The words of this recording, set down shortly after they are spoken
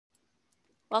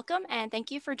Welcome and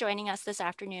thank you for joining us this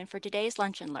afternoon for today's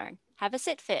Lunch and Learn. Have a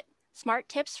Sit Fit, Smart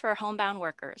Tips for Homebound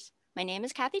Workers. My name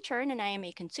is Kathy Chern and I am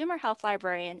a Consumer Health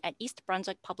Librarian at East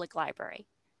Brunswick Public Library.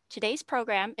 Today's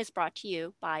program is brought to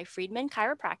you by Freedman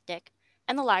Chiropractic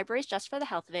and the library's Just for the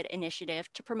Health of It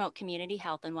initiative to promote community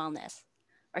health and wellness.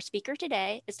 Our speaker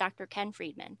today is Dr. Ken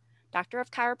Freedman, Doctor of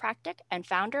Chiropractic and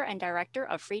founder and director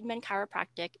of Freedman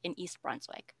Chiropractic in East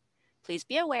Brunswick. Please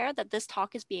be aware that this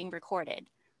talk is being recorded.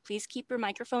 Please keep your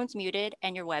microphones muted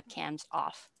and your webcams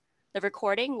off. The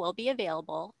recording will be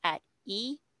available at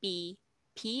ebpl.org/YouTube.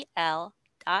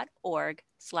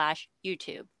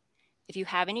 If you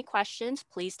have any questions,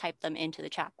 please type them into the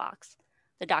chat box.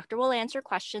 The doctor will answer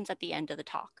questions at the end of the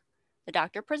talk. The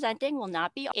doctor presenting will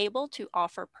not be able to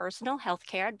offer personal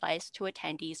healthcare advice to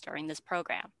attendees during this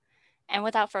program. And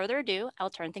without further ado, I'll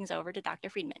turn things over to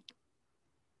Dr. Freedman.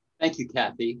 Thank you,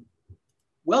 Kathy.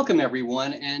 Welcome,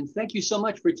 everyone, and thank you so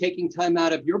much for taking time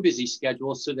out of your busy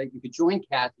schedule so that you could join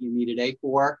Kathy and me today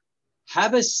for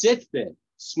Have a Sit Fit,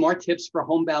 Smart Tips for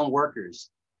Homebound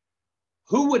Workers.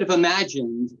 Who would have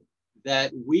imagined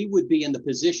that we would be in the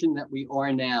position that we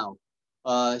are now?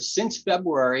 Since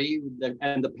February,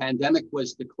 and the pandemic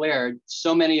was declared,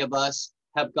 so many of us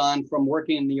have gone from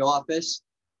working in the office,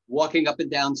 walking up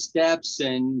and down steps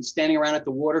and standing around at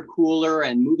the water cooler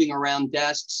and moving around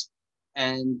desks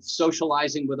and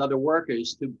socializing with other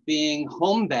workers to being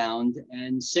homebound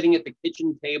and sitting at the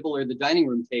kitchen table or the dining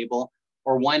room table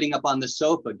or winding up on the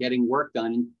sofa getting work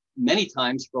done, many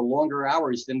times for longer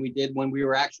hours than we did when we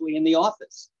were actually in the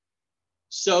office.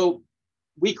 So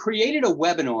we created a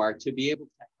webinar to be able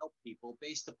to help people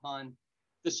based upon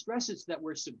the stresses that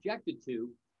we're subjected to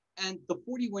and the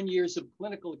 41 years of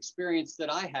clinical experience that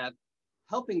I have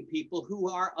helping people who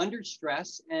are under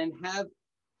stress and have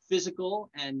physical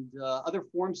and other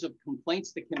forms of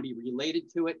complaints that can be related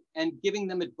to it, and giving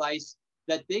them advice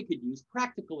that they could use,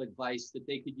 practical advice that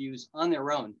they could use on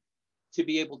their own to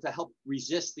be able to help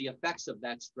resist the effects of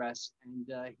that stress and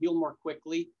heal more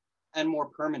quickly and more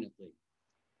permanently.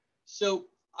 So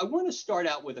I want to start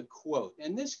out with a quote,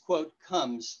 and this quote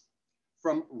comes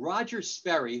from Roger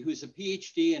Sperry, who's a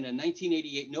PhD and a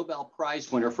 1988 Nobel Prize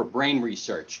winner for brain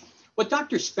research. What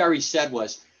Dr. Sperry said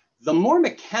was, the more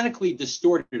mechanically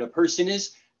distorted a person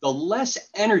is, the less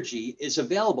energy is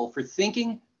available for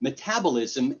thinking,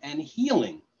 metabolism, and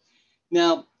healing.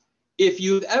 Now, if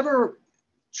you've ever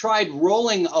tried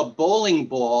rolling a bowling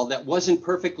ball that wasn't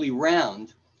perfectly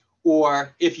round,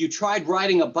 or if you tried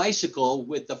riding a bicycle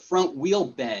with the front wheel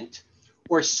bent,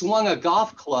 or swung a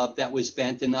golf club that was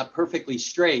bent and not perfectly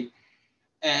straight,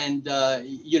 and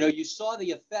you saw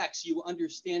the effects, you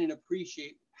understand and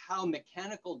appreciate how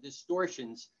mechanical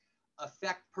distortions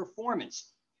affect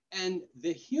performance. And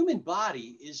the human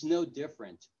body is no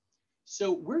different.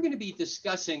 So we're going to be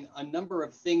discussing a number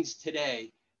of things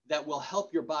today that will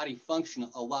help your body function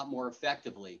a lot more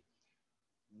effectively.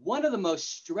 One of the most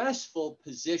stressful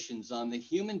positions on the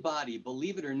human body,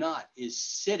 believe it or not, is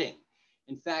sitting.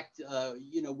 In fact,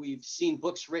 we've seen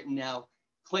books written now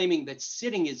claiming that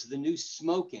sitting is the new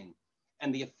smoking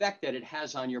and the effect that it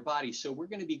has on your body. So we're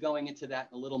going to be going into that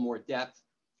in a little more depth.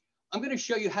 I'm going to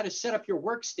show you how to set up your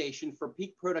workstation for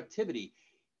peak productivity.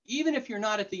 Even if you're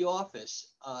not at the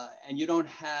office and you don't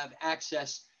have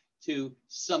access to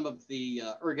some of the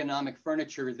ergonomic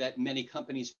furniture that many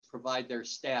companies provide their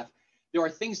staff, there are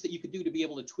things that you could do to be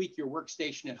able to tweak your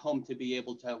workstation at home to be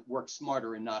able to work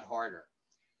smarter and not harder.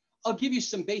 I'll give you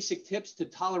some basic tips to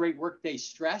tolerate workday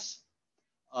stress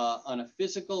on a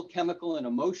physical, chemical, and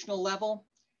emotional level.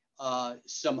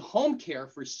 Some home care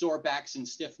for sore backs and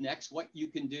stiff necks, what you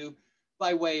can do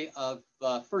by way of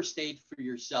first aid for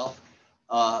yourself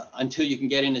until you can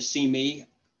get in to see me.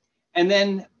 And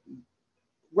then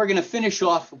we're going to finish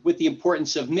off with the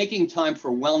importance of making time for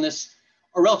wellness,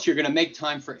 or else you're going to make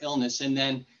time for illness. And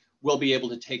then we'll be able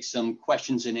to take some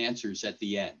questions and answers at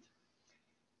the end.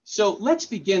 So let's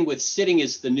begin with sitting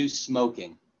is the new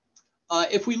smoking.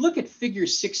 If we look at figure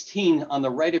 16 on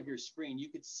the right of your screen, you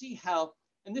can see how,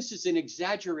 and this is an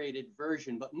exaggerated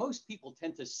version, but most people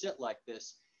tend to sit like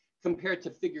this compared to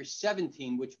figure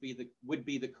 17, which would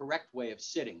be the correct way of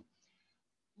sitting.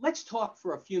 Let's talk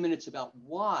for a few minutes about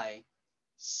why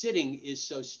sitting is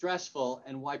so stressful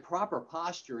and why proper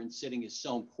posture in sitting is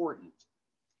so important.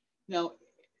 Now,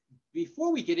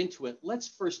 before we get into it, let's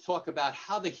first talk about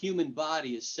how the human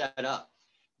body is set up.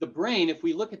 The brain, if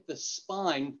we look at the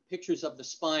spine, pictures of the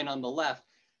spine on the left,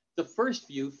 the first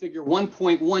view, figure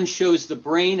 1.1, shows the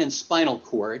brain and spinal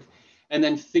cord. And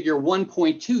then figure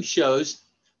 1.2 shows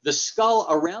the skull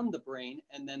around the brain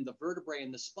and then the vertebrae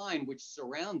in the spine, which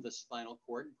surround the spinal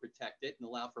cord and protect it and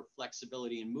allow for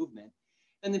flexibility and movement.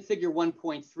 And then figure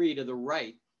 1.3 to the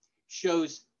right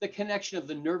shows the connection of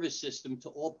the nervous system to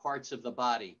all parts of the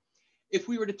body. If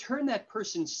we were to turn that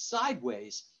person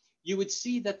sideways, you would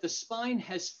see that the spine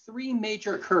has three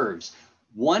major curves,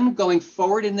 one going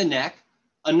forward in the neck,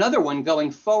 another one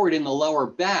going forward in the lower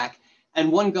back,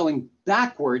 and one going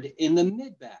backward in the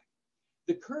mid-back.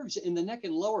 The curves in the neck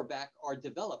and lower back are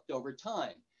developed over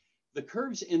time. The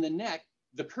curve in the neck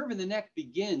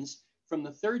begins from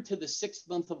the 3rd to the 6th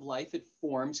month of life. It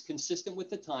forms consistent with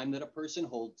the time that a person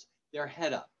holds their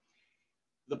head up.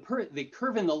 The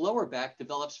curve in the lower back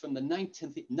develops from the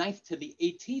 9th to the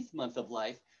 18th month of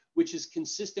life, which is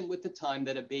consistent with the time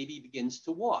that a baby begins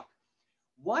to walk.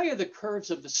 Why are the curves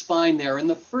of the spine there in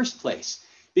the first place?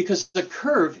 Because the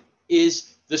curve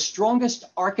is the strongest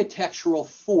architectural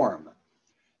form.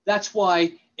 That's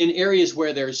why in areas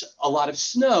where there's a lot of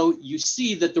snow, you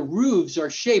see that the roofs are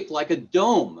shaped like a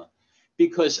dome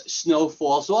because snow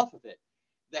falls off of it.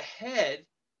 The head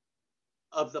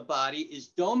of the body is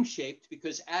dome-shaped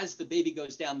because as the baby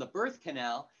goes down the birth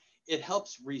canal, it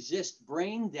helps resist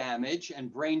brain damage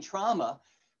and brain trauma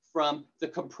from the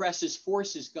compressive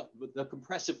forces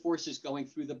going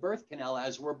through the birth canal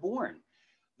as we're born.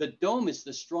 The dome is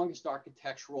the strongest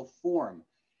architectural form.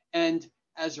 And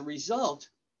as a result,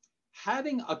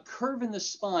 having a curve in the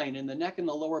spine, in the neck and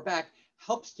the lower back,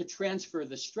 helps to transfer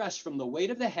the stress from the weight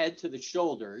of the head to the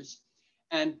shoulders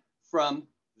and from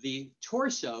the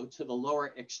torso to the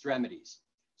lower extremities.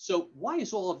 So why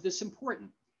is all of this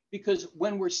important? Because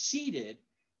when we're seated,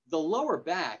 the lower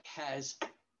back has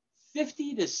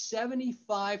 50 to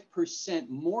 75%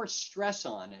 more stress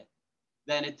on it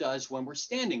than it does when we're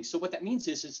standing. So what that means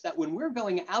is that when we're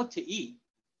going out to eat,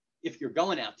 if you're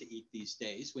going out to eat these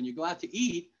days, when you go out to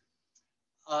eat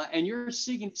and you're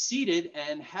seated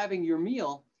and having your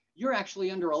meal, you're actually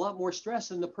under a lot more stress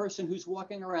than the person who's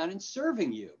walking around and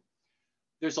serving you.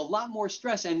 There's a lot more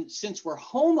stress. And since we're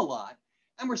home a lot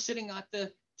and we're sitting at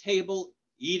the table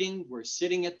eating, we're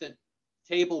sitting at the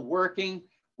table working,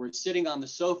 we're sitting on the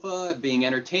sofa being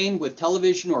entertained with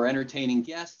television or entertaining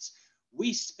guests,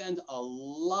 we spend a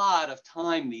lot of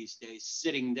time these days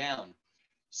sitting down.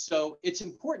 So it's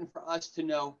important for us to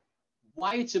know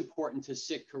why it's important to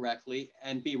sit correctly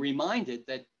and be reminded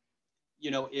that,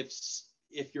 you know,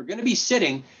 if you're going to be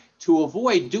sitting, to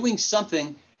avoid doing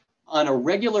something on a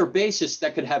regular basis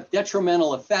that could have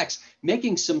detrimental effects,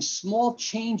 making some small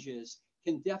changes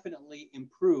can definitely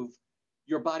improve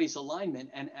your body's alignment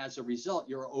and as a result,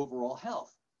 your overall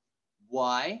health.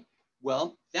 Why?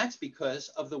 Well, that's because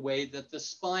of the way that the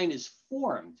spine is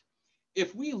formed.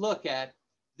 If we look at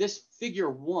this figure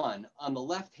 1 on the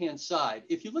left-hand side,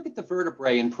 if you look at the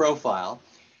vertebrae in profile,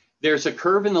 there's a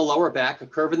curve in the lower back, a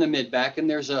curve in the mid-back, and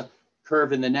there's a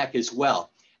curve in the neck as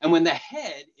well. And when the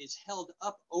head is held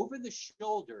up over the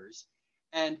shoulders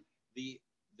and the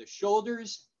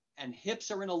shoulders and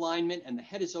hips are in alignment and the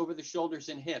head is over the shoulders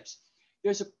and hips,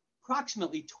 there's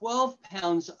approximately 12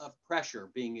 pounds of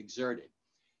pressure being exerted.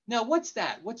 Now, what's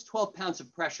that? What's 12 pounds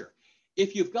of pressure?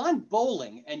 If you've gone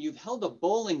bowling and you've held a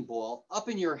bowling ball up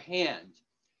in your hand,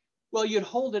 well, you'd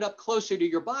hold it up closer to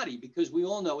your body because we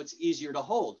all know it's easier to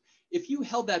hold. If you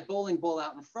held that bowling ball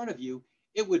out in front of you,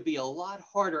 it would be a lot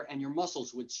harder and your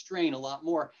muscles would strain a lot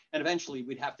more. And eventually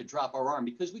we'd have to drop our arm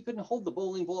because we couldn't hold the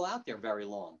bowling ball out there very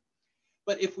long.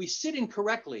 But if we sit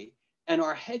incorrectly and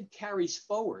our head carries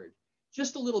forward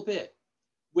just a little bit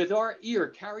with our ear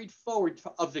carried forward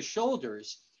of the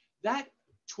shoulders, that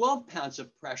 12 pounds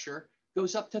of pressure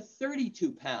goes up to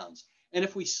 32 pounds. And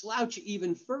if we slouch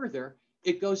even further,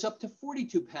 it goes up to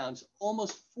 42 pounds,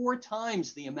 almost 4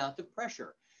 times the amount of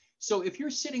pressure. So if you're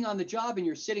sitting on the job and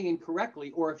you're sitting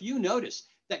incorrectly, or if you notice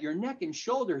that your neck and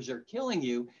shoulders are killing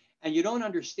you and you don't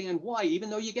understand why, even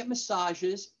though you get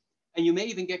massages and you may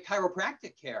even get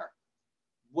chiropractic care,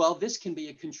 well, this can be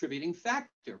a contributing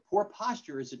factor. Poor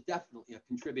posture is definitely a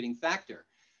contributing factor.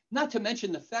 Not to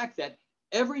mention the fact that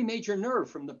every major nerve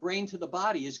from the brain to the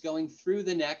body is going through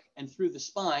the neck and through the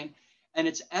spine, and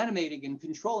it's animating and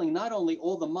controlling not only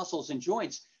all the muscles and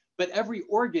joints, but every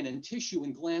organ and tissue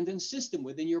and gland and system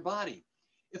within your body.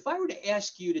 If I were to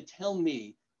ask you to tell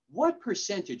me what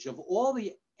percentage of all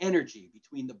the energy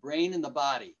between the brain and the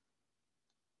body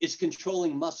is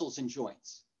controlling muscles and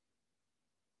joints,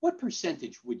 what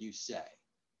percentage would you say?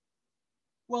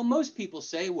 Well, most people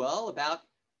say, well, about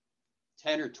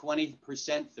 10 or 20%,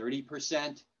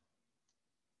 30%.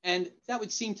 And that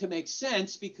would seem to make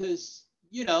sense because,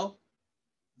 you know,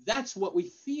 that's what we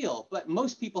feel. But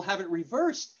most people have it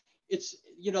reversed. It's,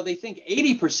 you know, they think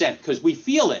 80% because we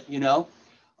feel it, you know.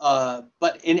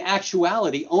 But in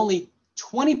actuality, only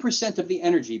 20% of the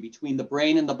energy between the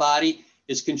brain and the body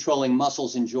is controlling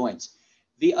muscles and joints.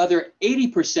 The other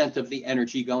 80% of the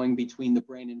energy going between the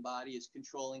brain and body is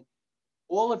controlling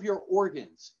all of your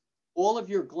organs, all of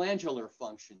your glandular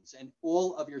functions, and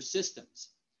all of your systems.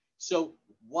 So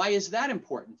why is that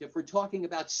important? If we're talking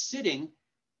about sitting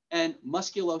and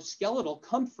musculoskeletal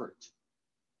comfort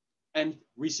and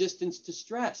resistance to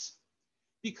stress,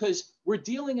 because we're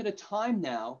dealing at a time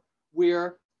now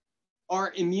where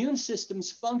our immune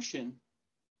system's function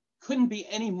couldn't be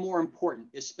any more important,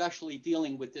 especially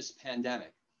dealing with this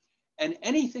pandemic. And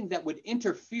anything that would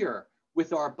interfere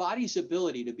with our body's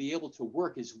ability to be able to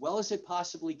work as well as it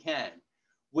possibly can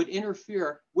would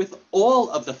interfere with all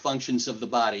of the functions of the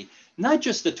body, not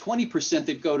just the 20%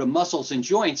 that go to muscles and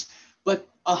joints, but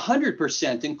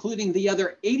 100%, including the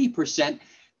other 80%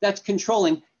 that's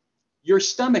controlling your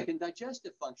stomach and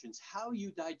digestive functions, how you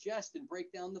digest and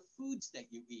break down the foods that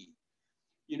you eat,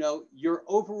 you know, your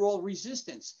overall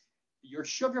resistance, your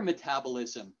sugar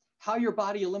metabolism, how your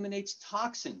body eliminates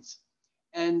toxins,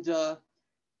 and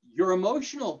your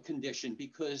emotional condition,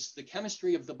 because the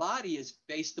chemistry of the body is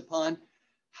based upon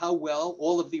how well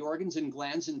all of the organs and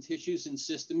glands and tissues and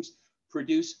systems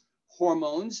produce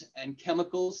hormones and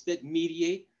chemicals that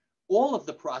mediate all of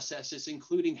the processes,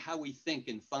 including how we think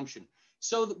and function.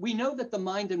 So we know that the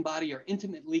mind and body are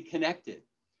intimately connected.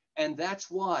 And that's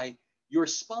why your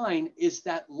spine is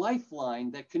that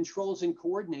lifeline that controls and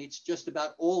coordinates just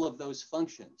about all of those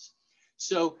functions.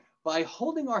 So by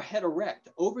holding our head erect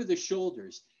over the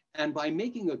shoulders and by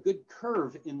making a good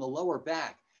curve in the lower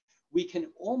back, we can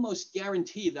almost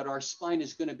guarantee that our spine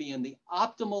is going to be in the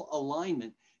optimal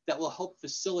alignment that will help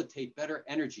facilitate better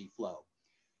energy flow.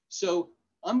 So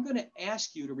I'm going to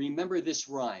ask you to remember this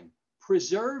rhyme: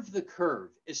 preserve the curve,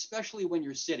 especially when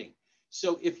you're sitting.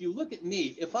 So if you look at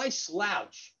me, if I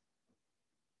slouch,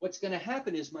 what's going to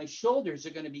happen is my shoulders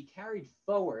are going to be carried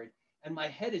forward and my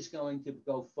head is going to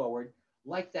go forward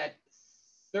like that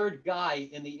third guy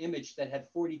in the image that had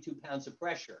 42 pounds of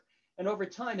pressure. And over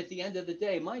time, at the end of the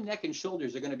day, my neck and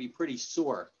shoulders are going to be pretty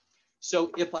sore.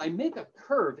 So if I make a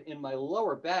curve in my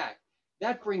lower back,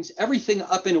 that brings everything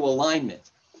up into alignment.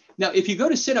 Now, if you go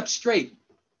to sit up straight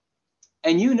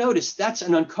and you notice that's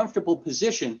an uncomfortable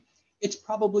position, it's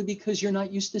probably because you're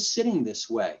not used to sitting this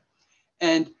way.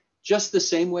 And just the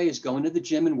same way as going to the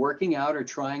gym and working out or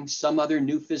trying some other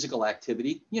new physical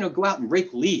activity, you know, go out and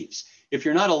rake leaves. If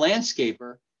you're not a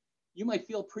landscaper, you might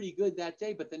feel pretty good that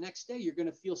day, but the next day you're going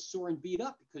to feel sore and beat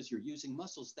up because you're using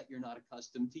muscles that you're not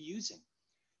accustomed to using.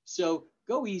 So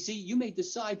go easy. You may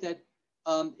decide that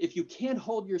if you can't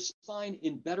hold your spine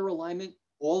in better alignment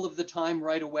all of the time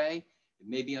right away, it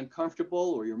may be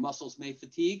uncomfortable or your muscles may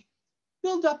fatigue,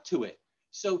 build up to it.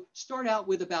 So start out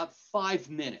with about 5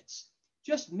 minutes.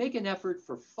 Just make an effort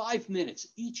for 5 minutes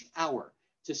each hour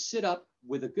to sit up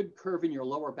with a good curve in your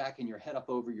lower back and your head up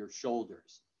over your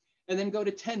shoulders. And then go to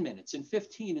 10 minutes and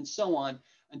 15 and so on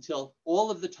until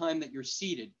all of the time that you're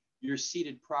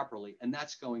seated properly. And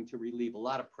that's going to relieve a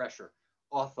lot of pressure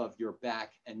off of your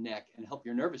back and neck and help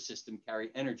your nervous system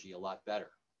carry energy a lot better.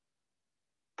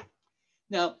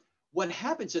 Now, what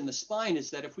happens in the spine is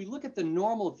that if we look at the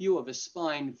normal view of a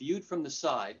spine viewed from the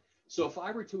side, so if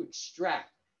I were to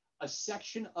extract a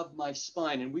section of my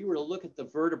spine and we were to look at the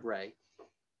vertebrae,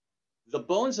 the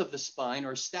bones of the spine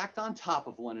are stacked on top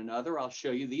of one another. I'll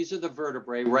show you. These are the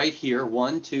vertebrae right here,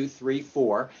 1, 2, 3,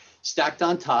 4, stacked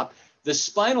on top. The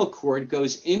spinal cord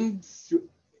goes in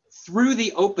through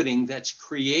the opening that's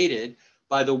created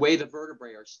by the way the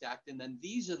vertebrae are stacked. And then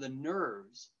these are the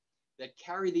nerves that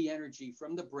carry the energy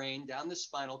from the brain down the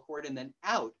spinal cord and then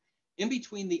out in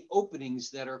between the openings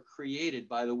that are created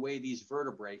by the way these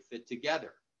vertebrae fit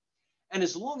together. And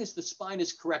as long as the spine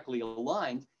is correctly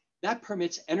aligned, that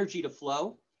permits energy to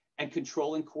flow and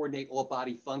control and coordinate all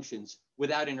body functions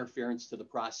without interference to the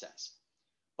process.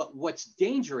 But what's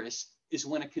dangerous is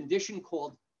when a condition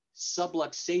called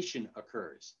subluxation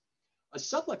occurs. A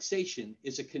subluxation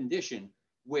is a condition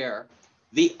where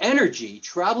the energy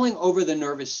traveling over the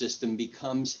nervous system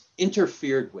becomes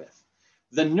interfered with.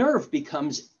 The nerve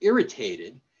becomes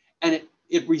irritated, and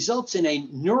it results in a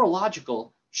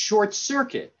neurological short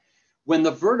circuit when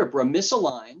the vertebra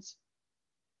misaligns,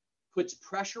 puts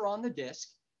pressure on the disc,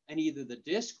 and either the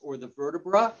disc or the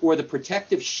vertebra or the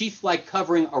protective sheath-like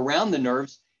covering around the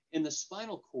nerves in the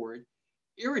spinal cord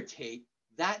irritate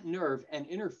that nerve and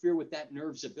interfere with that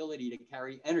nerve's ability to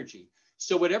carry energy.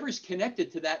 So whatever's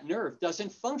connected to that nerve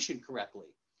doesn't function correctly.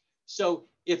 So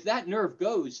if that nerve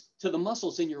goes to the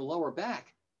muscles in your lower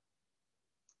back,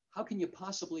 how can you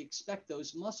possibly expect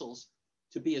those muscles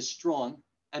to be as strong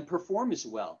and perform as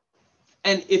well?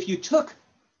 And if you took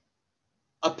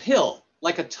a pill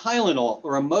like a Tylenol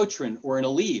or a Motrin or an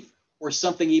Aleve or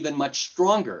something even much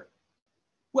stronger,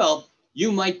 Well,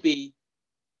 you might be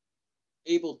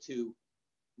able to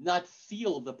not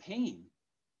feel the pain,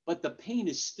 but the pain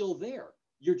is still there.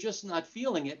 You're just not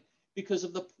feeling it because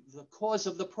of the cause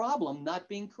of the problem not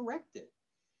being corrected.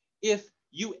 If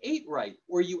you ate right,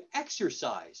 or you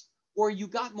exercised, or you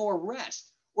got more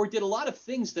rest, or did a lot of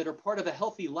things that are part of a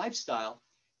healthy lifestyle,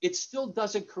 it still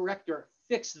doesn't correct or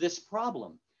fix this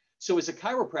problem. So as a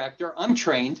chiropractor, I'm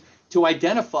trained to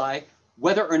identify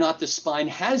whether or not the spine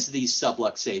has these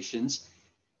subluxations,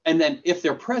 and then if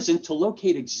they're present, to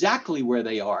locate exactly where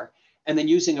they are, and then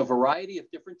using a variety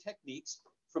of different techniques,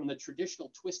 from the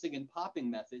traditional twisting and popping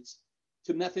methods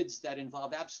to methods that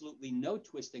involve absolutely no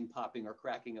twisting, popping, or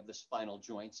cracking of the spinal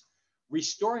joints,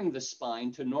 restoring the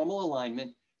spine to normal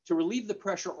alignment to relieve the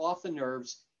pressure off the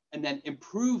nerves and then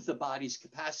improve the body's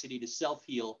capacity to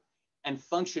self-heal and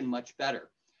function much better.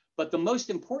 But the most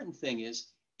important thing is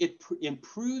it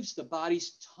improves the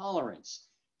body's tolerance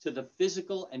to the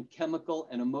physical and chemical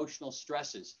and emotional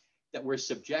stresses that we're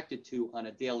subjected to on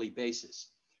a daily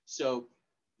basis. So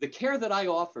the care that I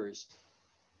offer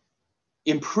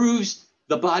improves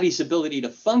the body's ability to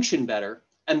function better,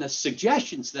 and the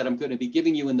suggestions that I'm going to be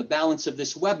giving you in the balance of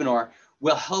this webinar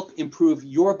will help improve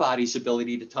your body's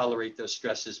ability to tolerate those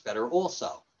stresses better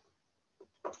also.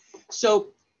 So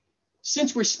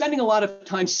since we're spending a lot of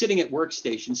time sitting at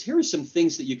workstations, here are some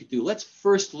things that you could do. Let's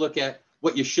first look at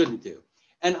what you shouldn't do.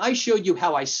 And I showed you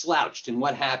how I slouched and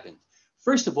what happened.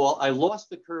 First of all, I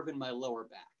lost the curve in my lower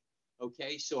back.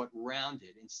 Okay, so it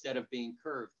rounded instead of being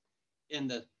curved in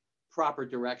the proper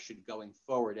direction going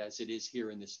forward as it is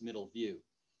here in this middle view.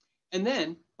 And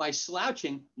then by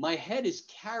slouching, my head is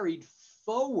carried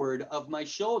forward of my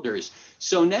shoulders.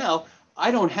 So now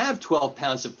I don't have 12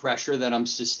 pounds of pressure that I'm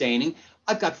sustaining.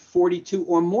 I've got 42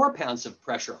 or more pounds of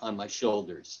pressure on my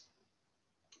shoulders.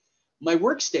 My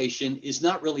workstation is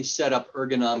not really set up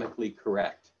ergonomically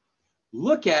correct.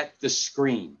 Look at the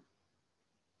screen.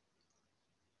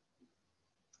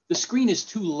 The screen is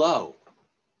too low.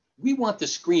 We want the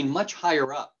screen much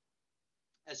higher up.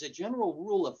 As a general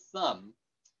rule of thumb,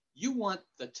 you want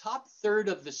the top third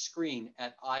of the screen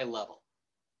at eye level.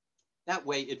 That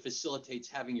way it facilitates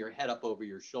having your head up over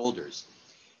your shoulders.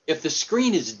 If the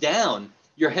screen is down,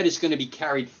 your head is going to be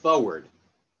carried forward.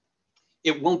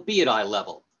 It won't be at eye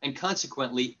level, and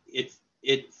consequently,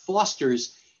 it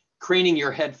fosters craning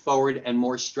your head forward and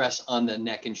more stress on the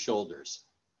neck and shoulders,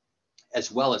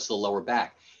 as well as the lower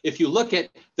back. If you look at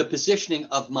the positioning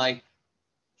of my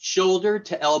shoulder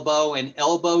to elbow and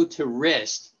elbow to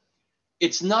wrist,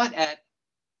 it's not at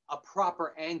a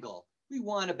proper angle. We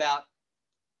want about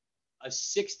a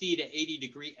 60 to 80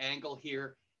 degree angle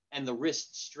here, and the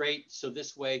wrist straight. So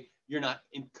this way you're not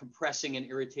compressing and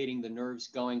irritating the nerves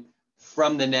going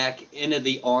from the neck into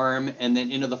the arm and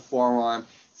then into the forearm,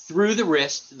 through the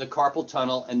wrist, the carpal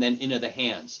tunnel, and then into the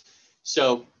hands.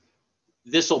 So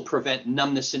this will prevent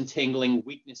numbness and tingling,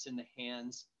 weakness in the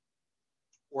hands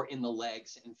or in the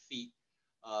legs and feet,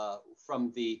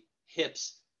 from the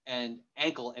hips and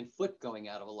ankle and foot going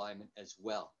out of alignment as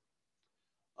well.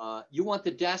 You want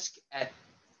the desk at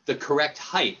the correct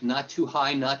height, not too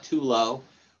high, not too low,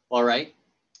 all right?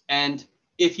 And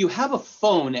if you have a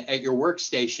phone at your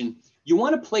workstation, you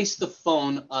want to place the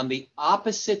phone on the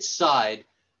opposite side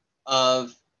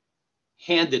of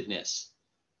handedness.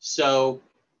 So,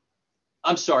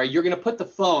 I'm sorry, you're going to put the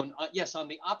phone, yes, on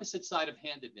the opposite side of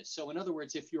handedness. So in other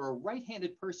words, if you're a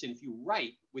right-handed person, if you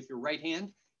write with your right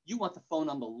hand, you want the phone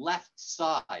on the left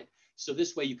side. So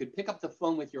this way you could pick up the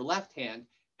phone with your left hand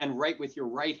and write with your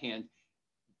right hand.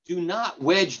 Do not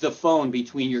wedge the phone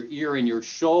between your ear and your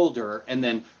shoulder and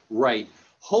then write.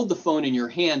 Hold the phone in your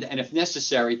hand, and if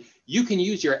necessary, you can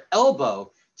use your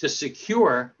elbow to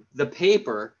secure the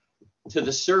paper to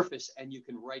the surface, and you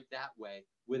can write that way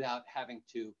without having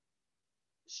to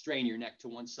strain your neck to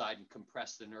one side and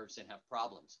compress the nerves and have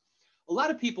problems. A lot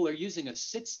of people are using a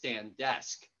sit-stand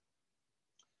desk.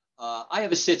 I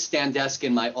have a sit-stand desk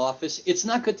in my office. It's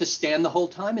not good to stand the whole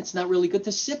time. It's not really good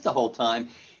to sit the whole time.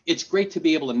 It's great to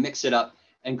be able to mix it up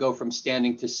and go from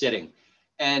standing to sitting.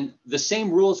 And the same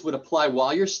rules would apply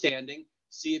while you're standing.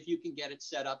 See if you can get it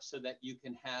set up so that you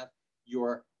can have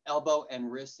your elbow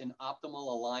and wrist in optimal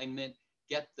alignment.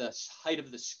 Get the height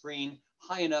of the screen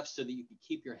high enough so that you can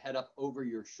keep your head up over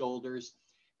your shoulders.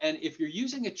 And if you're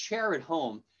using a chair at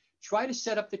home, try to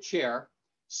set up the chair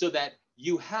so that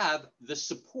you have the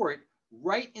support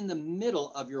right in the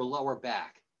middle of your lower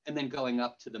back and then going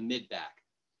up to the mid back.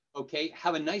 Okay,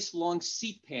 have a nice long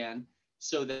seat pan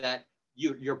so that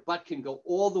your butt can go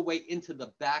all the way into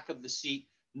the back of the seat,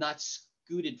 not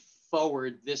scooted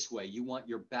forward this way. You want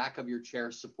your back of your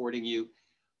chair supporting you.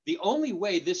 The only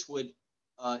way this would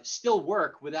still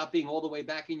work without being all the way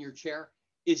back in your chair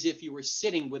is if you were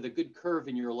sitting with a good curve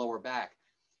in your lower back.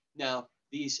 Now,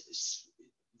 these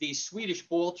Swedish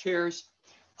ball chairs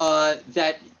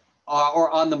that are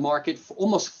on the market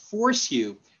almost force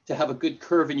you to have a good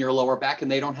curve in your lower back,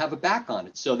 and they don't have a back on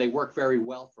it. So they work very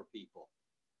well for people.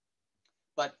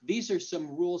 But these are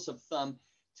some rules of thumb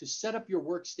to set up your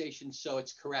workstation so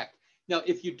it's correct. Now,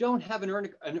 if you don't have an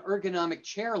ergonomic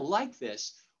chair like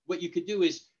this, what you could do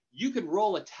is you could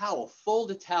roll a towel,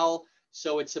 fold a towel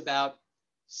so it's about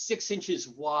 6 inches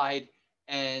wide,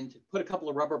 and put a couple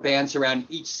of rubber bands around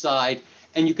each side,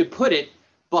 and you could put it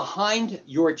behind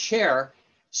your chair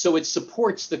so it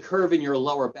supports the curve in your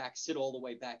lower back, sit all the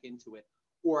way back into it,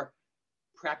 or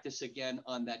practice again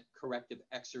on that corrective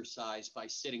exercise by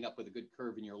sitting up with a good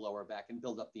curve in your lower back and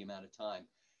build up the amount of time.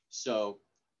 So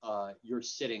you're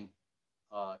sitting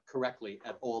correctly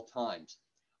at all times.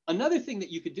 Another thing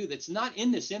that you could do that's not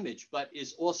in this image, but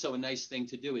is also a nice thing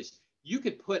to do is you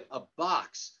could put a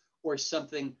box or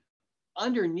something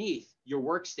underneath your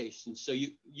workstation. So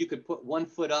you could put one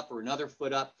foot up or another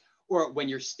foot up, or when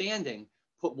you're standing,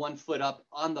 put one foot up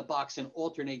on the box and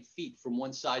alternate feet from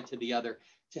one side to the other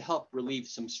to help relieve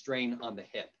some strain on the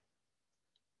hip.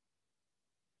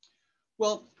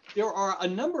 Well, there are a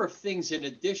number of things in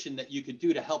addition that you could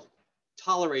do to help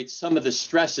tolerate some of the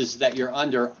stresses that you're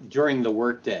under during the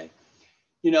workday.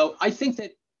 You know, I think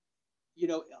that, you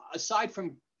know, aside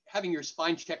from having your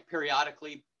spine checked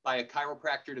periodically by a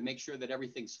chiropractor to make sure that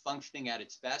everything's functioning at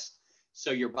its best,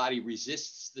 so your body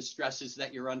resists the stresses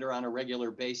that you're under on a regular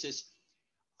basis,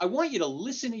 I want you to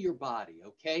listen to your body,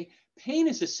 okay? Pain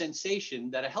is a sensation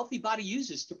that a healthy body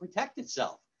uses to protect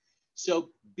itself. So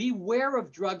beware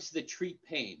of drugs that treat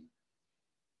pain.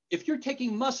 If you're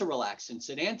taking muscle relaxants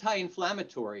and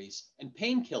anti-inflammatories and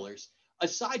painkillers,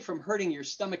 aside from hurting your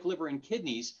stomach, liver, and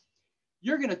kidneys,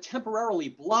 you're going to temporarily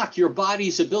block your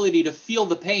body's ability to feel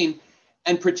the pain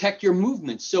and protect your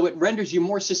movements, so it renders you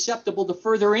more susceptible to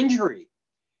further injury.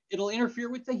 It'll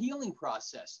interfere with the healing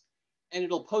process, and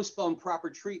it'll postpone proper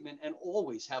treatment and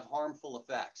always have harmful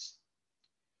effects.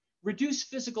 Reduce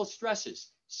physical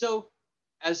stresses. So,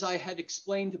 as I had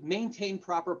explained, maintain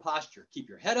proper posture. Keep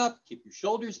your head up, keep your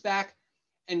shoulders back,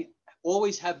 and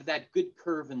always have that good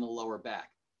curve in the lower back.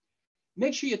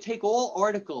 Make sure you take all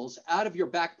articles out of your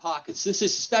back pockets. This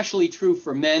is especially true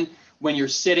for men when you're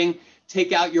sitting.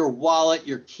 Take out your wallet,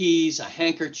 your keys, a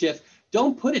handkerchief.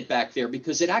 Don't put it back there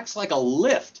because it acts like a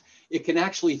lift. It can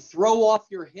actually throw off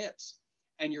your hips,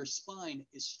 and your spine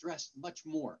is stressed much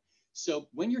more. So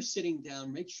when you're sitting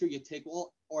down, make sure you take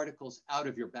all articles out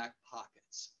of your back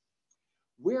pockets.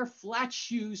 Wear flat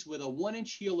shoes with a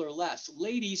 1-inch heel or less.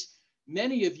 Ladies,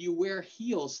 many of you wear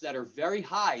heels that are very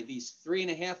high, these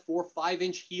 3.5, 4,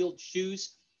 5-inch heeled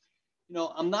shoes. You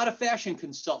know, I'm not a fashion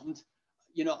consultant.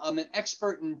 You know, I'm an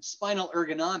expert in spinal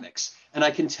ergonomics. And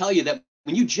I can tell you that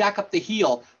when you jack up the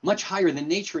heel much higher than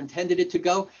nature intended it to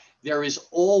go, there is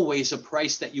always a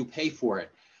price that you pay for it.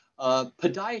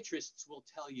 Podiatrists will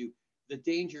tell you the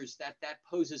dangers that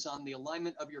poses on the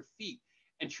alignment of your feet.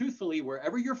 And truthfully,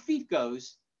 wherever your feet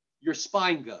goes, your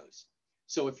spine goes.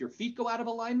 So if your feet go out of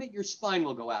alignment, your spine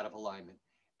will go out of alignment.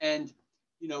 And,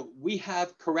 you know, we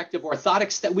have corrective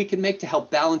orthotics that we can make to help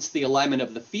balance the alignment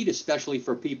of the feet, especially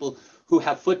for people who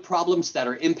have foot problems that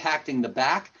are impacting the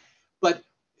back. But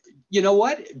you know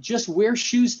what? Just wear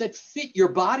shoes that fit your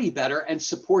body better and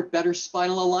support better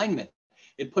spinal alignment.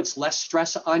 It puts less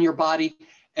stress on your body,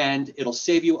 and it'll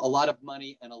save you a lot of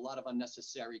money and a lot of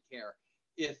unnecessary care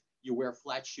if you wear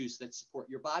flat shoes that support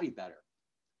your body better.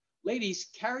 Ladies,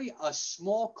 carry a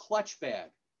small clutch bag.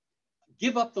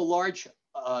 Give up the large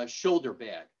shoulder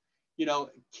bag. You know,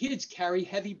 kids carry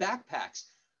heavy backpacks.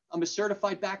 I'm a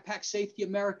certified Backpack Safety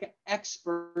America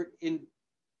expert in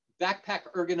backpack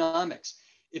ergonomics.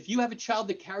 If you have a child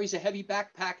that carries a heavy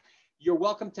backpack, you're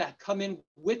welcome to come in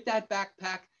with that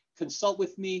backpack, consult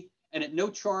with me, and at no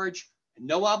charge,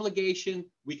 no obligation,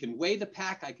 we can weigh the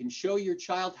pack. I can show your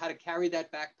child how to carry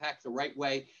that backpack the right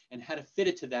way and how to fit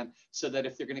it to them so that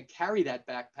if they're going to carry that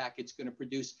backpack, it's going to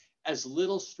produce as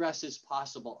little stress as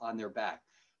possible on their back.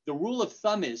 The rule of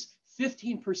thumb is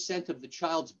 15% of the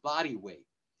child's body weight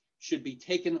should be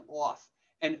taken off.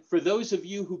 And for those of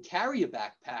you who carry a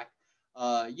backpack,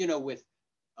 you know, with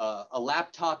a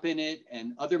laptop in it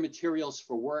and other materials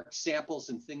for work, samples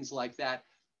and things like that,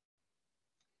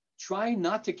 try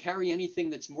not to carry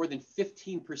anything that's more than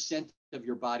 15% of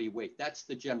your body weight. That's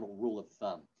the general rule of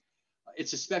thumb.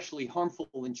 It's especially harmful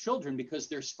in children because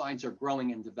their spines are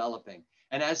growing and developing.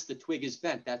 And as the twig is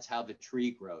bent, that's how the tree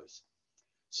grows.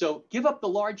 So give up the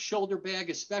large shoulder bag,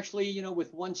 especially, you know,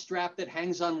 with one strap that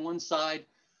hangs on one side.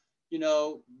 you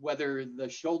know, whether the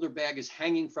shoulder bag is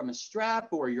hanging from a strap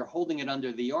or you're holding it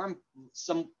under the arm.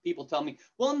 Some people tell me,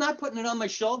 well, I'm not putting it on my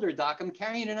shoulder, doc, I'm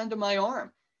carrying it under my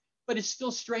arm, but it's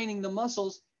still straining the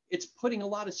muscles. It's putting a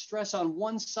lot of stress on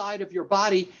one side of your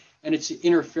body, and it's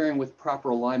interfering with proper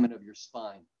alignment of your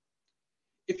spine.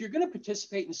 If you're going to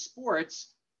participate in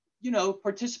sports, you know,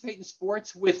 participate in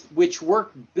sports with which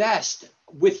work best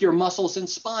with your muscles and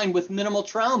spine with minimal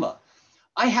trauma.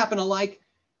 I happen to like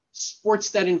sports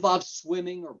that involve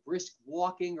swimming or brisk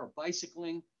walking or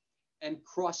bicycling, and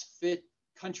CrossFit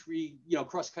country, you know,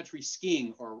 cross-country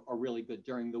skiing are really good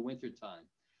during the winter time.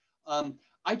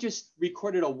 I just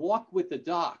recorded a walk with the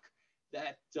doc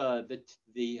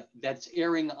that's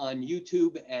airing on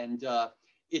YouTube, and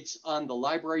it's on the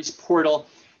library's portal.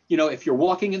 You know, if you're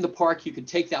walking in the park, you can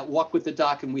take that walk with the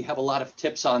doc, and we have a lot of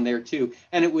tips on there too.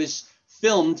 And it was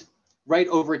filmed right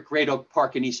over at Great Oak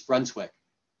Park in East Brunswick.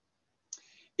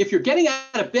 If you're getting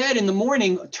out of bed in the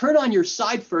morning, turn on your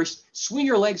side first, swing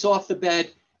your legs off the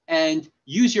bed, and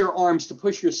use your arms to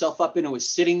push yourself up into a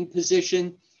sitting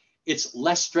position. It's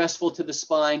less stressful to the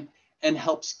spine and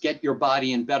helps get your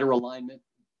body in better alignment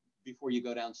before you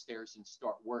go downstairs and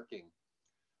start working.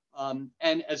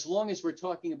 And as long as we're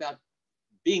talking about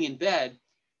being in bed,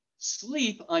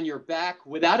 sleep on your back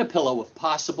without a pillow if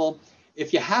possible.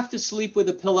 If you have to sleep with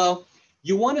a pillow,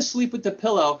 you want to sleep with the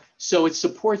pillow so it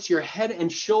supports your head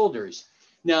and shoulders.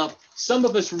 Now, some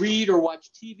of us read or watch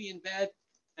TV in bed,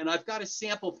 and I've got a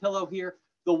sample pillow here.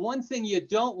 The one thing you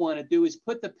don't want to do is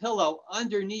put the pillow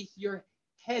underneath your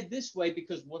head this way,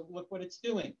 because look what it's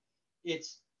doing.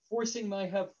 It's forcing my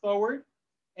head forward,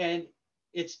 and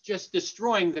it's just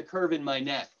destroying the curve in my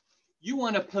neck. You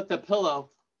want to put the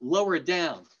pillow lower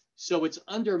down so it's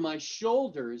under my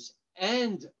shoulders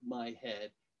and my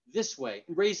head this way,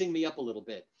 raising me up a little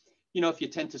bit. You know, if you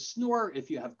tend to snore,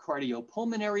 if you have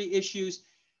cardiopulmonary issues,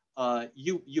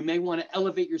 you may want to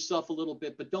elevate yourself a little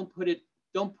bit, but don't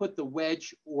put the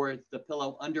wedge or the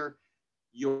pillow under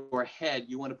your head.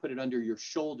 You want to put it under your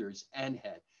shoulders and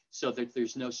head so that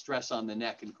there's no stress on the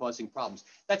neck and causing problems.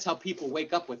 That's how people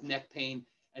wake up with neck pain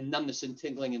and numbness and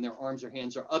tingling in their arms or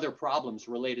hands or other problems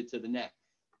related to the neck.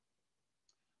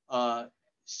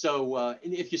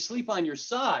 If you sleep on your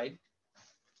side,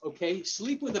 okay,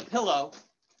 sleep with a pillow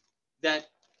that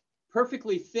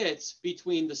perfectly fits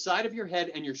between the side of your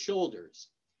head and your shoulders.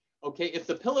 Okay, if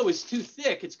the pillow is too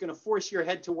thick, it's going to force your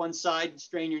head to one side and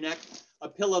strain your neck. A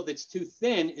pillow that's too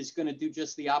thin is going to do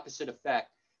just the opposite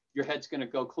effect. Your head's going to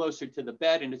go closer to the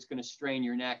bed, and it's going to strain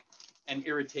your neck and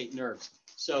irritate nerves.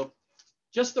 So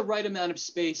just the right amount of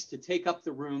space to take up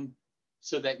the room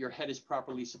so that your head is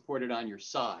properly supported on your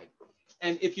side.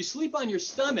 And if you sleep on your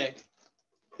stomach,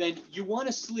 then you want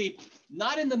to sleep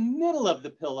not in the middle of the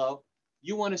pillow.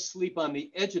 You want to sleep on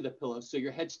the edge of the pillow so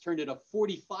your head's turned at a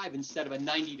 45 instead of a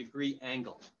 90-degree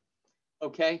angle.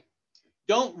 Okay?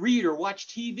 Don't read or watch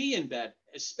TV in bed,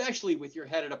 especially with your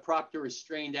head at a propped or a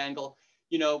strained angle.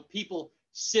 You know, people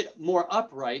sit more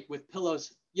upright with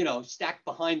pillows, you know, stacked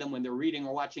behind them when they're reading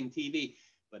or watching TV.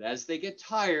 But as they get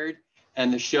tired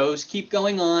and the shows keep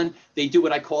going on, they do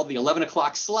what I call the 11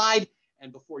 o'clock slide.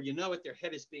 And before you know it, their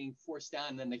head is being forced down,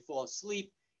 and then they fall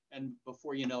asleep. And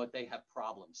before you know it, they have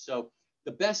problems. So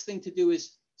the best thing to do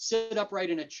is sit upright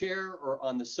in a chair or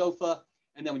on the sofa.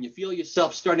 And then when you feel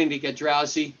yourself starting to get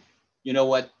drowsy, you know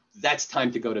what? That's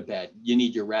time to go to bed. You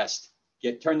need your rest.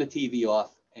 Turn the TV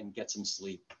off and get some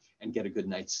sleep and get a good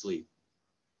night's sleep.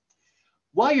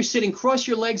 While you're sitting, cross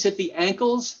your legs at the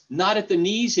ankles, not at the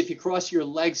knees. If you cross your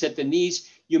legs at the knees,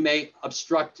 you may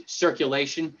obstruct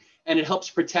circulation, and it helps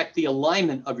protect the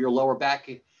alignment of your lower back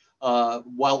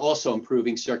while also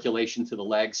improving circulation to the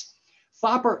legs.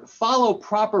 Follow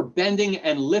proper bending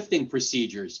and lifting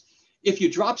procedures. If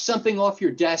you drop something off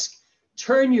your desk,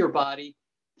 turn your body.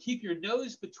 Keep your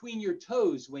nose between your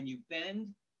toes when you bend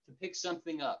to pick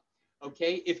something up.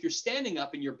 Okay? If you're standing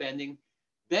up and you're bending,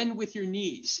 bend with your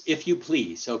knees, if you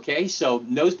please. Okay? So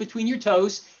nose between your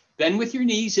toes, bend with your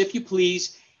knees, if you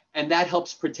please, and that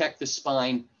helps protect the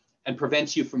spine and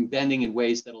prevents you from bending in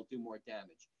ways that'll do more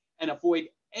damage. And avoid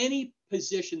any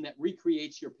position that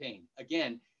recreates your pain.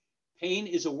 Again, pain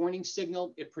is a warning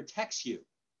signal. It protects you.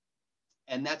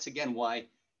 And that's, again, why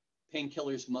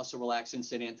painkillers, muscle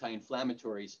relaxants, and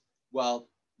anti-inflammatories, while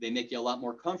they make you a lot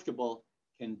more comfortable,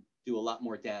 can do a lot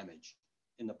more damage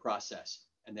in the process.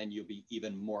 And then you'll be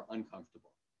even more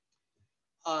uncomfortable.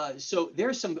 So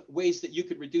there's some ways that you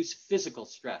could reduce physical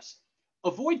stress.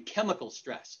 Avoid chemical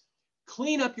stress.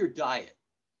 Clean up your diet.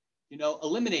 You know,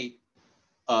 eliminate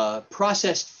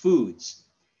processed foods.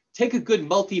 Take a good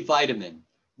multivitamin.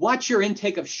 Watch your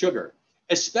intake of sugar.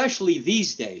 especially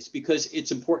these days, because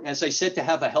it's important, as I said, to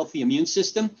have a healthy immune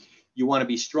system. You want to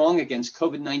be strong against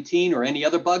COVID-19 or any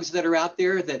other bugs that are out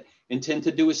there that intend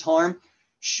to do us harm.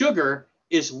 Sugar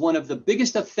is one of the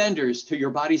biggest offenders to your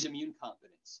body's immune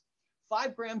competence.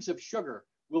 5 grams of sugar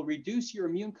will reduce your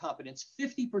immune competence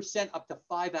 50% up to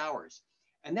 5 hours.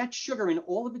 And that's sugar in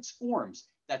all of its forms.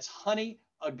 That's honey,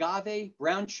 agave,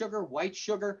 brown sugar, white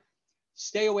sugar.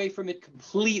 Stay away from it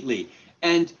completely.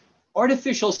 And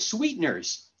artificial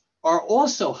sweeteners are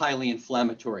also highly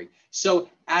inflammatory. So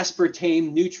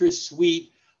aspartame, NutraSweet,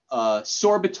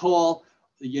 sorbitol,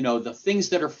 the things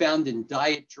that are found in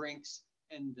diet drinks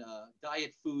and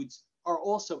diet foods are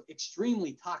also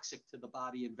extremely toxic to the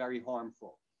body and very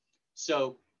harmful.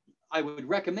 So I would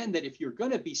recommend that if you're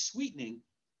going to be sweetening,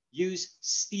 use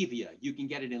stevia. You can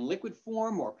get it in liquid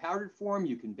form or powdered form.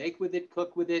 You can bake with it,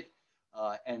 cook with it,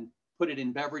 and put it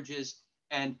in beverages.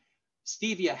 And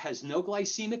stevia has no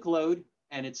glycemic load,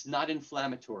 and it's not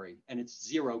inflammatory, and it's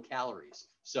 0 calories.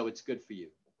 So it's good for you.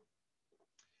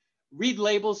 Read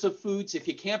labels of foods. If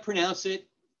you can't pronounce it,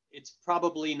 it's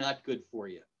probably not good for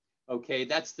you. Okay,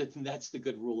 that's the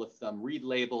good rule of thumb. Read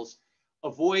labels.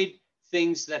 Avoid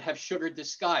things that have sugar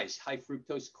disguised, high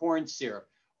fructose corn syrup,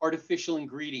 artificial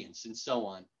ingredients, and so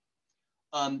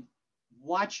on.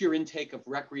 Watch your intake of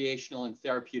recreational and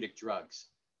therapeutic drugs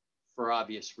for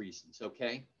obvious reasons,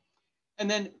 okay? And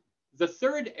then the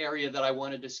third area that I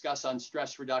want to discuss on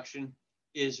stress reduction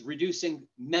is reducing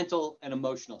mental and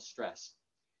emotional stress.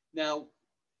 Now,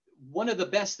 one of the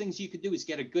best things you could do is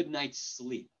get a good night's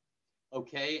sleep,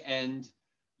 okay? And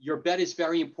your bed is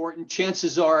very important.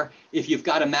 Chances are, if you've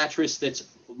got a mattress that's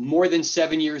more than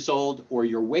 7 years old, or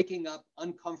you're waking up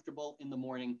uncomfortable in the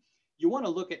morning, you want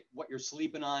to look at what you're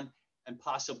sleeping on and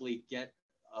possibly get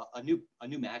a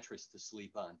new mattress to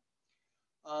sleep on.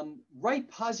 Write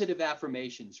positive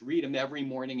affirmations. Read them every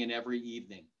morning and every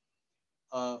evening.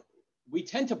 We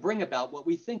tend to bring about what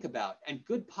we think about, and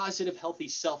good, positive, healthy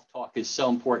self-talk is so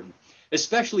important,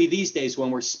 especially these days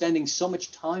when we're spending so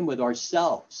much time with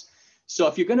ourselves. So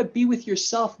if you're going to be with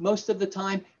yourself most of the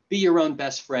time, be your own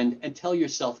best friend and tell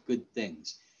yourself good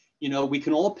things. We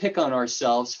can all pick on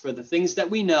ourselves for the things that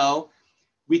we know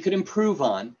we could improve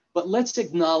on, but let's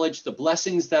acknowledge the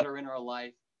blessings that are in our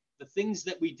life, the things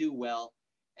that we do well.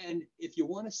 And if you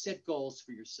want to set goals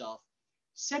for yourself,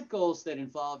 set goals that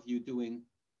involve you doing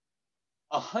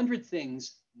 100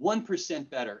 things 1%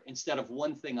 better instead of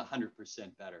one thing 100%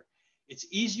 better. It's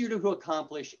easier to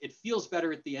accomplish. It feels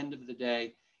better at the end of the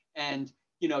day. And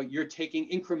you're taking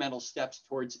incremental steps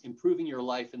towards improving your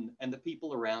life and the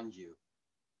people around you.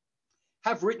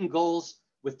 Have written goals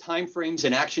with timeframes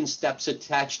and action steps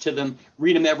attached to them.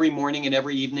 Read them every morning and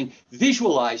every evening.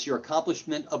 Visualize your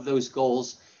accomplishment of those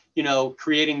goals,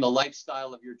 creating the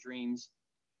lifestyle of your dreams.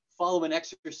 Follow an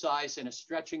exercise and a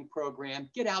stretching program.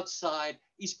 Get outside.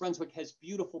 East Brunswick has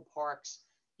beautiful parks.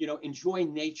 Enjoy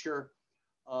nature,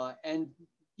 and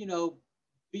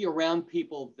be around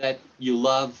people that you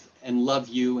love and love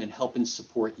you and help and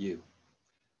support you.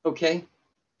 Okay?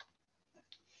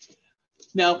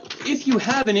 Now, if you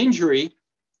have an injury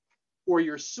or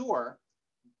you're sore,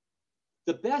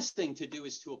 the best thing to do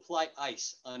is to apply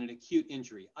ice on an acute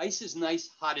injury. Ice is nice,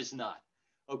 hot is not.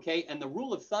 Okay? And the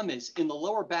rule of thumb is in the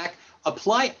lower back,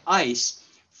 apply ice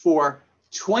for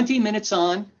 20 minutes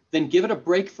on, then give it a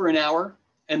break for an hour,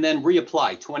 and then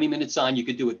reapply 20 minutes on. You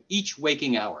could do it each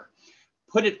waking hour.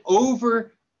 Put it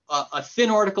over a thin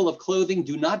article of clothing.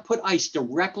 Do not put ice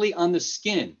directly on the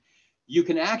skin. You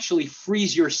can actually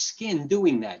freeze your skin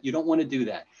doing that. You don't want to do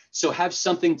that. So have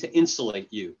something to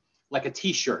insulate you, like a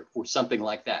t-shirt or something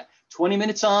like that. 20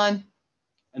 minutes on,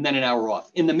 and then an hour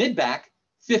off. In the mid-back,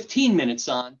 15 minutes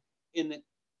on. In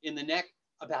the neck,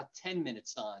 about 10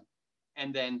 minutes on,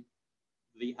 and then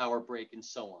the hour break and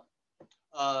so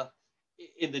on.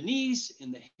 In the knees,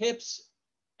 in the hips,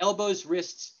 elbows,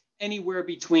 wrists, anywhere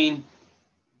between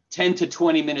 10 to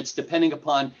 20 minutes, depending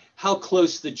upon how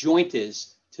close the joint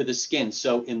is to the skin.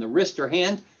 So in the wrist or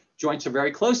hand, joints are very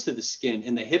close to the skin.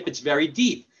 In the hip, it's very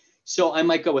deep. So I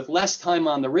might go with less time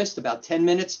on the wrist, about 10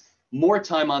 minutes, more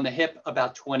time on the hip,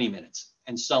 about 20 minutes,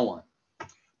 and so on.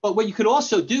 But what you could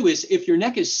also do is, if your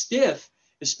neck is stiff,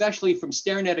 especially from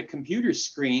staring at a computer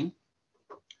screen,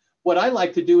 what I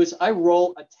like to do is I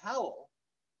roll a towel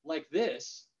like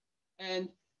this, and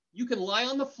you can lie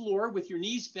on the floor with your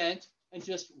knees bent and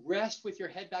just rest with your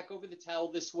head back over the towel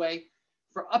this way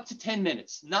for up to 10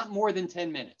 minutes, not more than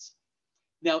 10 minutes.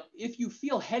 Now, if you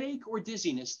feel headache or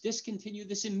dizziness, discontinue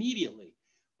this immediately.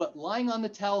 But lying on the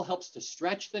towel helps to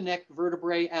stretch the neck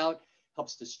vertebrae out,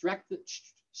 helps to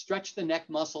stretch the neck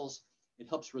muscles. It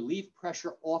helps relieve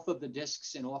pressure off of the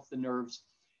discs and off the nerves.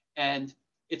 And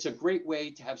it's a great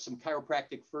way to have some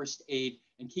chiropractic first aid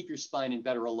and keep your spine in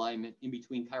better alignment in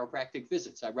between chiropractic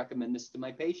visits. I recommend this to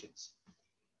my patients.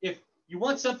 If you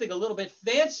want something a little bit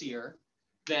fancier,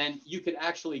 then you could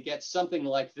actually get something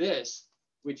like this,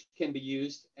 which can be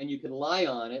used, and you can lie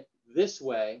on it this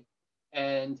way,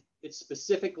 and it's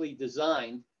specifically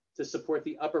designed to support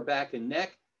the upper back and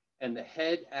neck, and the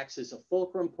head acts as a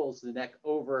fulcrum, pulls the neck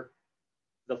over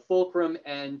the fulcrum,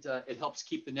 and it helps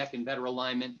keep the neck in better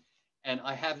alignment. And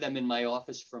I have them in my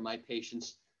office for my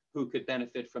patients who could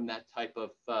benefit from that type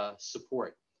of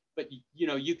support. But you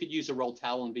know, you could use a roll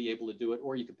towel and be able to do it,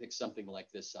 or you could pick something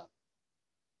like this up.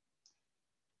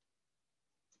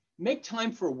 Make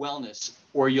time for wellness,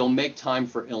 or you'll make time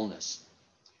for illness.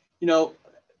 You know,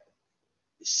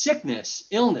 sickness,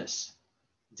 illness,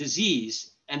 disease,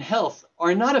 and health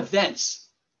are not events.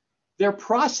 They're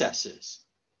processes.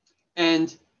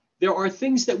 And there are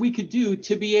things that we could do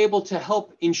to be able to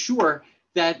help ensure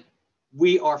that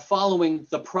we are following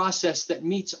the process that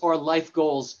meets our life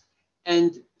goals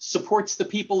and supports the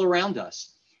people around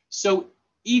us. So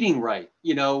eating right,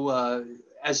 you know,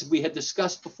 as we had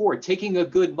discussed before, taking a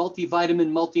good multivitamin,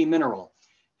 multi-mineral,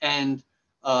 and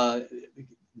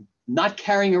not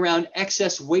carrying around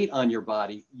excess weight on your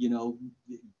body, you know,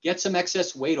 get some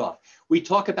excess weight off. We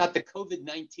talk about the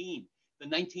COVID-19, the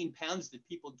 19 pounds that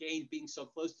people gained being so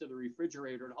close to the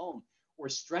refrigerator at home, or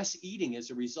stress eating as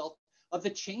a result of the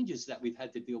changes that we've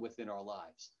had to deal with in our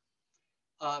lives.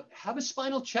 Have a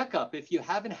spinal checkup. If you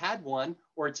haven't had one,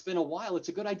 or it's been a while, it's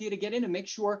a good idea to get in and make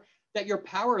sure that your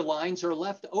power lines are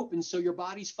left open so your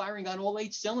body's firing on all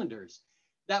 8 cylinders.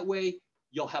 That way,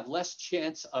 you'll have less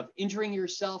chance of injuring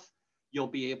yourself. You'll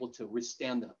be able to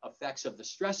withstand the effects of the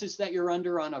stresses that you're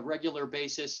under on a regular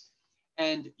basis,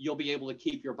 and you'll be able to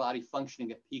keep your body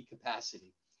functioning at peak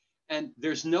capacity. And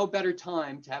there's no better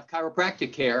time to have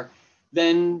chiropractic care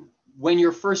than when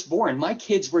you're first born. My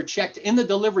kids were checked in the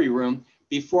delivery room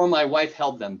before my wife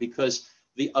held them because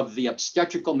of the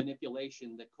obstetrical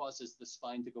manipulation that causes the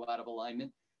spine to go out of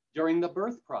alignment during the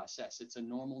birth process. It's a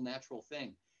normal, natural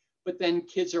thing. But then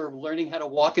kids are learning how to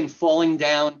walk and falling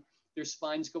down. Their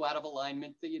spines go out of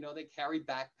alignment. They, you know, they carry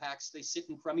backpacks. They sit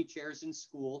in crummy chairs in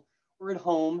school or at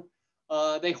home.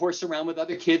 They horse around with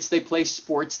other kids. They play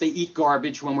sports. They eat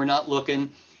garbage when we're not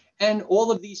looking. And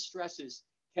all of these stresses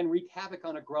can wreak havoc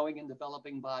on a growing and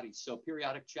developing body. So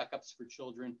periodic checkups for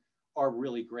children are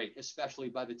really great, especially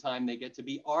by the time they get to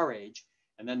be our age,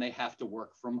 and then they have to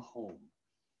work from home.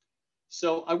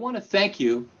 So I want to thank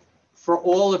you for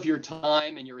all of your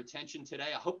time and your attention today.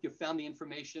 I hope you found the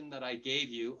information that I gave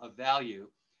you of value.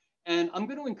 And I'm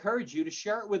going to encourage you to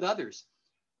share it with others.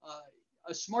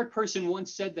 A smart person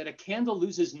once said that a candle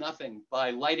loses nothing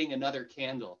by lighting another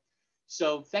candle.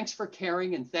 So thanks for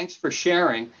caring and thanks for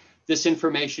sharing this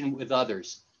information with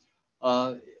others.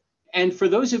 And for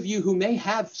those of you who may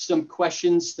have some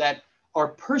questions that are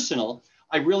personal,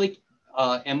 I really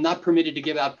am not permitted to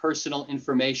give out personal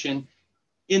information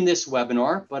in this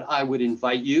webinar, but I would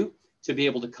invite you to be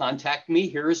able to contact me.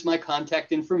 Here is my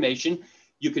contact information.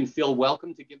 You can feel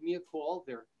welcome to give me a call.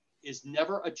 There is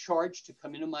never a charge to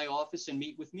come into my office and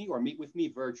meet with me or meet with me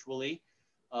virtually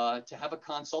to have a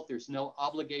consult. There's no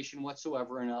obligation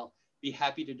whatsoever, and I'll be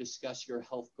happy to discuss your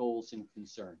health goals and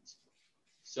concerns.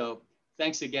 So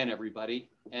thanks again, everybody,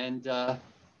 and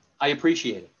I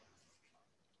appreciate it.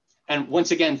 And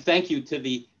once again, thank you to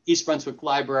the East Brunswick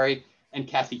Library and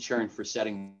Kathy Chern for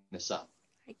setting this up.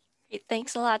 Great.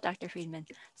 Thanks a lot, Dr. Freedman.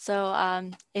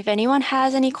 So if anyone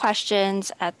has any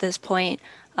questions at this point,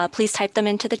 please type them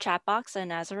into the chat box.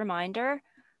 And as a reminder,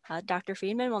 Dr.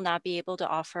 Freedman will not be able to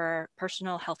offer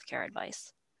personal healthcare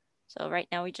advice. So right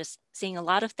now we're just seeing a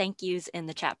lot of thank yous in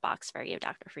the chat box for you,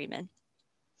 Dr. Freedman.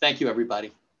 Thank you,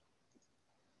 everybody.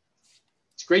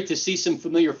 It's great to see some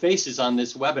familiar faces on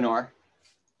this webinar.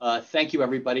 Thank you,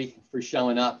 everybody, for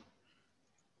showing up.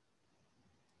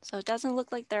 So it doesn't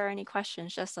look like there are any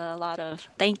questions, just a lot of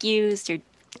thank yous. You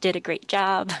did a great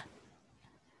job.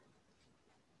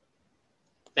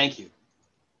 Thank you.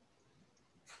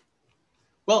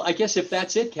 Well, I guess if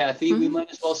that's it, Kathy, we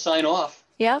might as well sign off.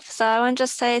 Yep. So I want to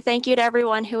just say thank you to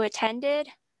everyone who attended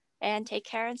and take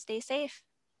care and stay safe.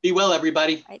 Be well,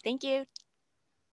 everybody. All right, thank you.